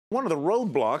One of the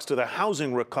roadblocks to the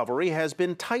housing recovery has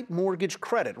been tight mortgage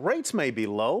credit. Rates may be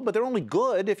low, but they're only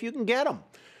good if you can get them.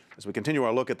 As we continue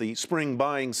our look at the spring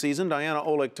buying season,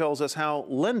 Olick tells us how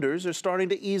lenders are starting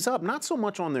to ease up, not so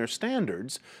much on their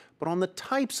standards, but on the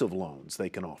types of loans they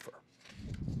can offer.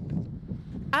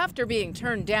 After being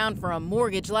turned down for a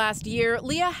mortgage last year,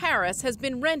 Leah Harris has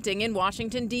been renting in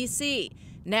Washington, D.C.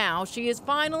 Now she is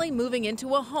finally moving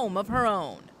into a home of her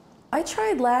own. I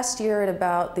tried last year at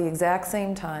about the exact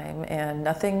same time, and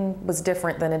nothing was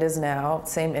different than it is now.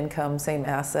 Same income, same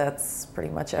assets, pretty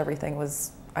much everything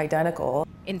was identical.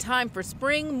 In time for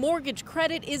spring, mortgage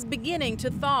credit is beginning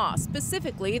to thaw,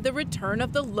 specifically the return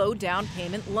of the low down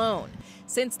payment loan.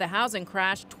 Since the housing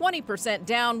crash, 20%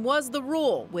 down was the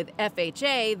rule, with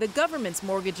FHA, the government's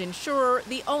mortgage insurer,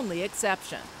 the only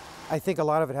exception. I think a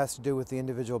lot of it has to do with the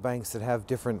individual banks that have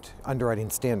different underwriting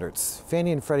standards.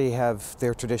 Fannie and Freddie have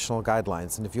their traditional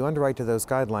guidelines, and if you underwrite to those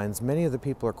guidelines, many of the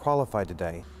people are qualified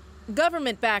today.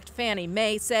 Government-backed Fannie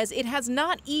Mae says it has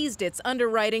not eased its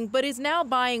underwriting, but is now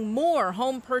buying more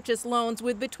home purchase loans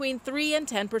with between 3 and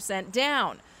 10%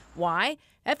 down. Why?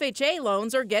 FHA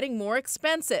loans are getting more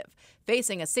expensive.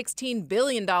 Facing a $16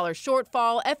 billion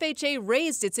shortfall, FHA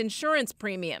raised its insurance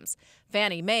premiums.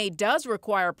 Fannie Mae does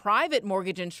require private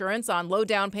mortgage insurance on low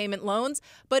down payment loans,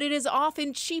 but it is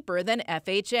often cheaper than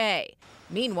FHA.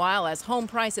 Meanwhile, as home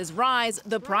prices rise,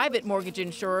 the private mortgage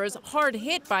insurers, hard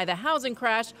hit by the housing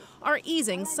crash, are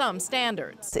easing some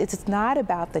standards. It's not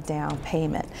about the down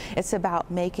payment. It's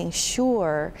about making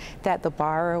sure that the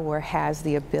borrower has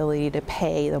the ability to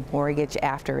pay the mortgage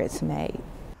after it's made.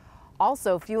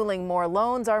 Also fueling more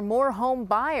loans are more home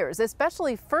buyers,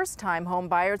 especially first-time home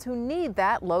buyers who need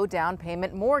that low down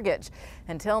payment mortgage.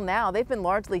 Until now, they've been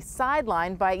largely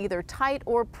sidelined by either tight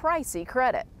or pricey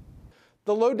credit.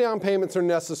 The low down payments are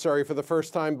necessary for the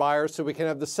first-time buyers so we can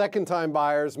have the second-time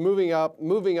buyers moving up.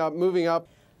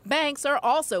 Banks are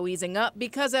also easing up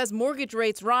because as mortgage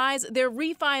rates rise, their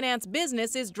refinance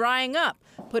business is drying up,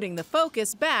 putting the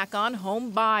focus back on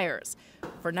home buyers.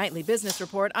 For Nightly Business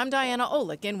Report, I'm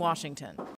Olick in Washington.